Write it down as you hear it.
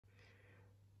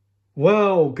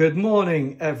Well, good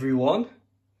morning everyone,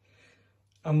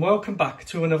 and welcome back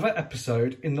to another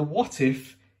episode in the what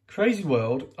if crazy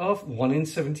world of 1 in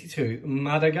 72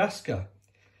 Madagascar.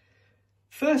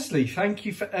 Firstly, thank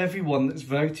you for everyone that's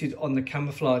voted on the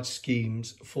camouflage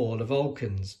schemes for the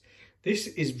Vulcans. This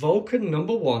is Vulcan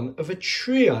number 1 of a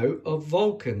trio of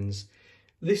Vulcans.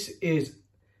 This is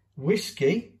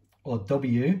Whiskey, or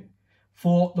W,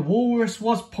 for the Walrus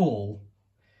was Paul.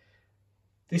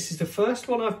 This is the first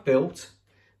one I've built.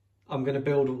 I'm going to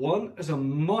build one as a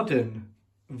modern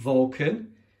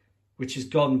Vulcan, which has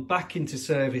gone back into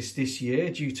service this year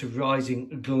due to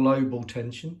rising global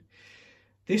tension.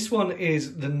 This one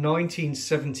is the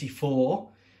 1974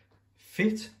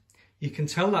 fit. You can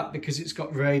tell that because it's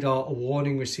got radar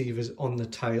warning receivers on the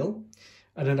tail.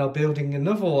 And then I'm building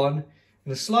another one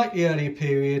in a slightly earlier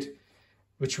period,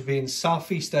 which will be in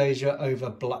Southeast Asia over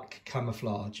black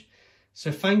camouflage. So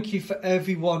thank you for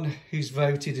everyone who's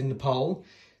voted in the poll.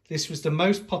 This was the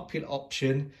most popular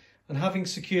option, and having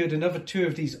secured another 2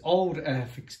 of these old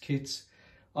Airfix kits,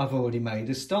 I've already made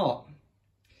a start.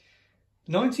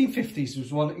 The 1950s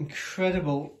was one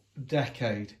incredible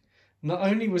decade. Not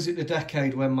only was it the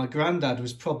decade when my granddad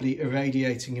was probably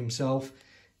irradiating himself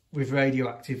with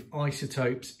radioactive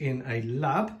isotopes in a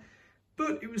lab,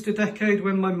 but it was the decade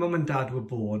when my mum and dad were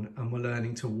born and were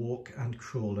learning to walk and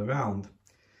crawl around.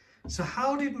 So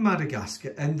how did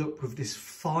Madagascar end up with this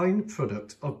fine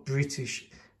product of British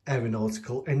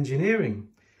aeronautical engineering?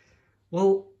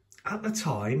 Well, at the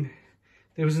time,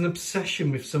 there was an obsession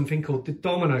with something called the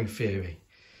domino theory.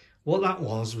 What that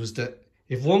was that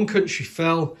if one country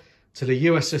fell to the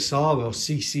USSR or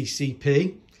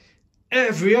CCCP,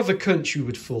 every other country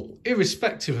would fall,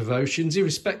 irrespective of oceans,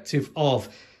 irrespective of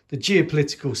the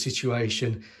geopolitical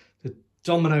situation. The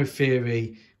domino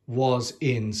theory was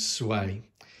in sway.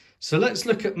 So let's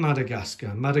look at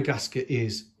Madagascar. Madagascar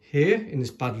is here in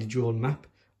this badly drawn map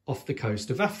off the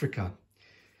coast of Africa.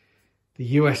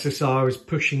 The USSR is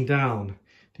pushing down.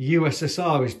 The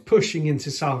USSR is pushing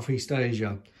into Southeast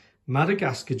Asia.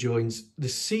 Madagascar joins the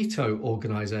CETO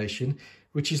organisation,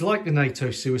 which is like the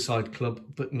NATO suicide club,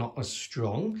 but not as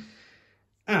strong.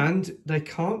 And they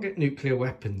can't get nuclear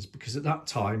weapons because at that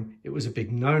time it was a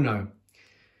big no-no.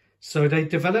 So they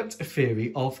developed a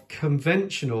theory of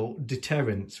conventional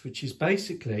deterrence, which is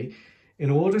basically,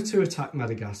 in order to attack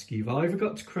Madagascar, you've either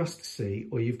got to cross the sea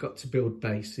or you've got to build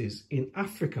bases in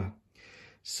Africa.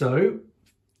 So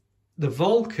the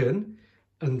Vulcan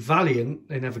and Valiant,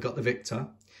 they never got the victor,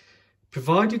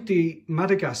 provided the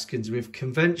Madagascans with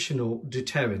conventional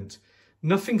deterrent.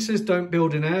 Nothing says don't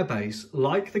build an airbase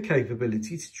like the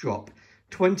capability to drop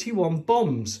 21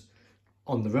 bombs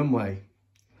on the runway,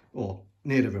 or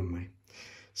near the runway.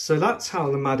 So that's how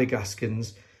the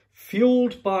Madagascans,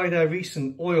 fueled by their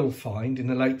recent oil find in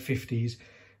the late 50s,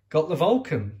 got the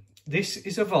Vulcan. This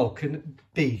is a Vulcan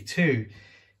B.2.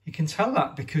 You can tell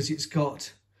that because it's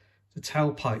got the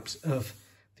tailpipes of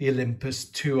the Olympus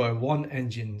 201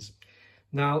 engines.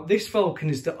 Now, this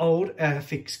Vulcan is the old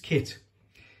Airfix kit.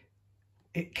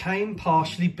 It came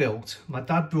partially built. My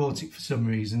dad brought it for some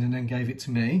reason and then gave it to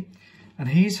me. And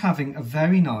he's having a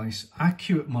very nice,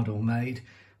 accurate model made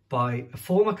by a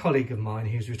former colleague of mine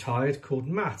who's retired called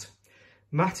Matt.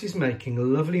 Matt is making a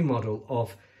lovely model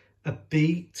of a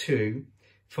B2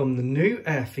 from the new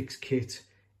Airfix kit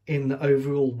in the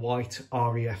overall white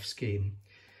REF scheme.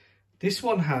 This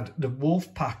one had the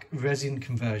Wolfpack resin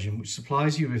conversion, which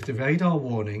supplies you with the radar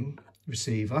warning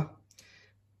receiver.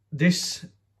 This,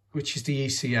 which is the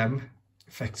ECM,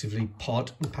 effectively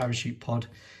pod and parachute pod,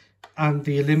 and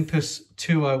the Olympus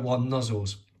 201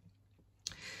 nozzles.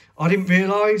 I didn't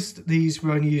realise that these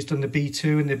were only used on the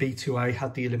B2, and the B.2A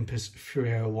had the Olympus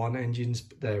 301 engines,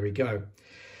 but there we go.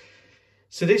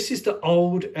 So this is the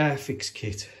old Airfix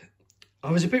kit.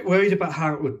 I was a bit worried about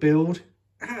how it would build,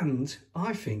 and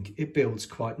I think it builds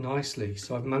quite nicely.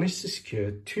 So I've managed to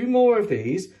secure 2 more of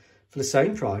these for the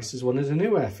same price as one of the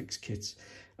new Airfix kits.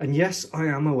 And yes, I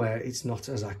am aware it's not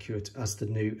as accurate as the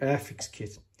new Airfix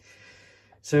kit.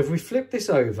 So if we flip this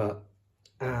over,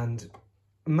 and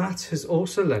Matt has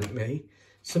also lent me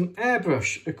some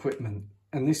airbrush equipment.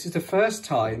 And this is the first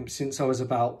time since I was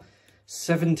about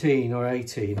 17 or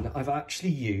 18 that I've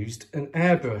actually used an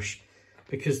airbrush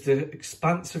because the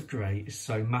expanse of grey is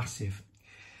so massive.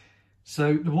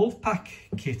 So the Wolfpack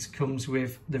kit comes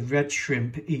with the Red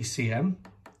Shrimp ECM,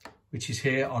 which is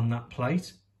here on that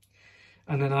plate.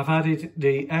 And then I've added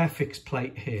the Airfix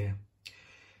plate here.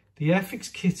 The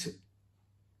Airfix kit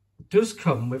does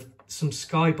come with some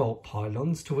Skybolt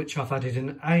pylons, to which I've added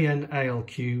an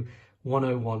AN/ALQ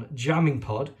 101 jamming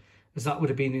pod, as that would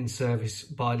have been in service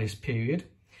by this period.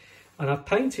 and I've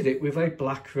painted it with a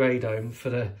black radome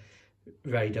for the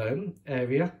radome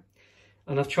area,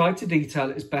 and I've tried to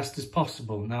detail it as best as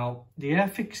possible. Now, the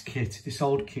Airfix kit, this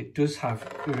old kit, does have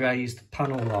raised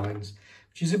panel lines,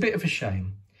 which is a bit of a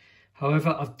shame.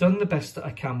 However, I've done the best that I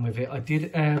can with it. I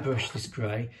did airbrush this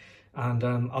grey, and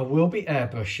I will be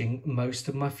airbrushing most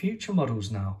of my future models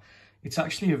now. It's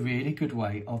actually a really good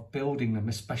way of building them,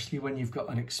 especially when you've got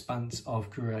an expanse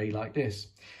of grey like this.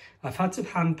 I've had to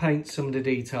hand paint some of the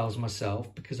details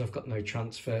myself because I've got no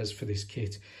transfers for this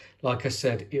kit. Like I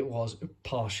said, it was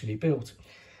partially built.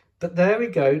 But there we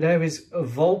go. There is a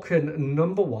Vulcan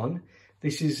number 1.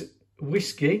 This is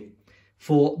Whiskey.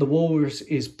 For the Walrus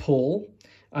is Paul.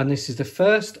 And this is the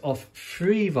first of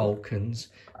 3 Vulcans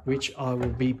which I will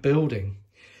be building.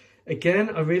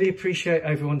 Again, I really appreciate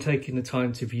everyone taking the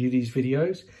time to view these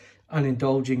videos and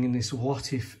indulging in this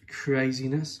what if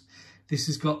craziness. This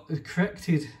has got the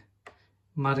corrected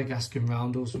Madagascan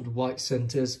roundels with the white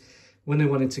centres. When they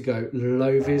wanted to go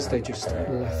low vis, they just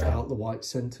left out the white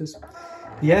centres.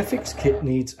 The Airfix kit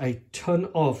needs a ton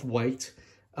of weight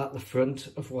at the front,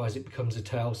 otherwise it becomes a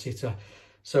tail sitter.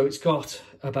 So it's got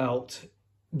about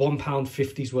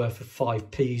 £1.50's worth of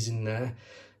 5p's in there,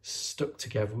 stuck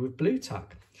together with blue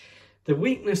tack. The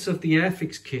weakness of the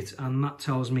Airfix kit, and that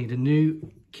tells me the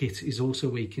new kit is also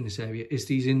weak in this area, is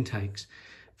these intakes.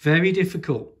 Very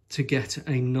difficult to get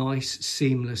a nice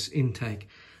seamless intake.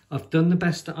 I've done the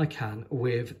best that I can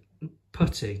with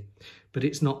putty, but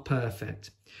it's not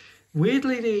perfect.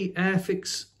 Weirdly, the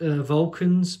Airfix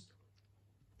Vulcans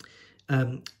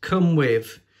come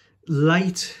with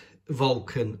late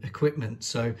Vulcan equipment.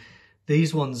 So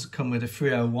these ones come with a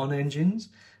 301 engines,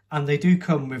 and they do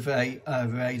come with a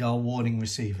radar warning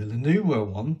receiver. The newer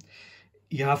one,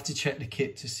 you have to check the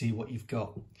kit to see what you've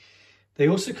got. They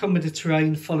also come with a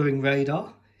terrain following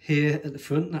radar here at the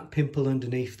front, that pimple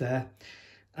underneath there.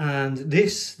 And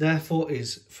this, therefore,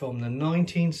 is from the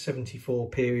 1974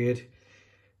 period,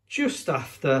 just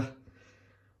after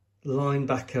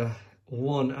linebacker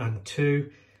 1 and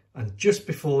 2, and just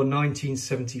before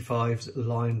 1975's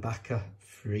linebacker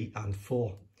 3 and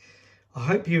 4. I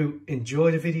hope you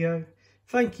enjoyed the video.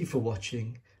 Thank you for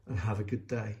watching and have a good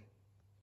day.